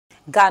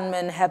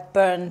Gunmen have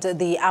burned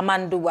the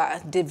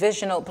Amandugba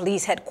Divisional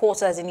Police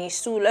Headquarters in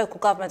Isu local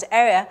government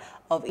area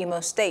of Imo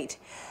State.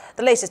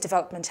 The latest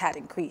development had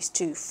increased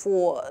to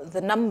 4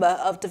 the number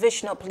of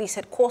Divisional Police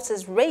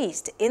Headquarters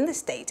razed in the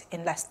state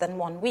in less than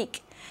 1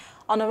 week.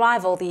 On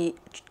arrival, the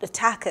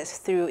attackers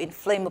threw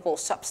inflammable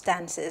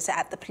substances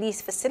at the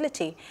police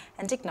facility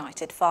and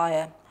ignited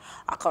fire.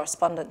 Our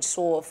correspondent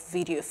saw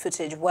video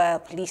footage where a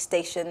police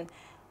station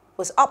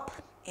was up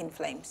in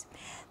flames.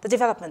 The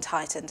development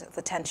heightened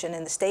the tension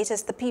in the state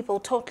as the people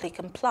totally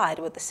complied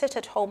with the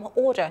sit-at-home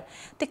order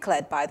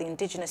declared by the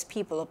indigenous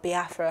people of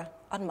Biafra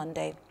on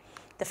Monday.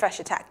 The fresh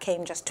attack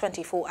came just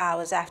 24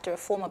 hours after a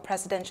former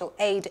presidential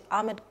aide,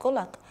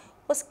 Amandugba,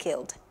 was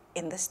killed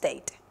in the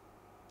state.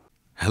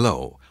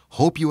 Hello,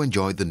 hope you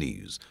enjoyed the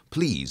news.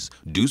 Please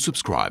do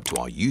subscribe to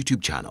our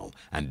YouTube channel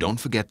and don't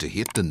forget to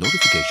hit the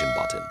notification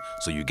button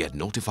so you get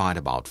notified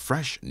about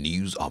fresh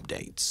news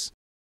updates.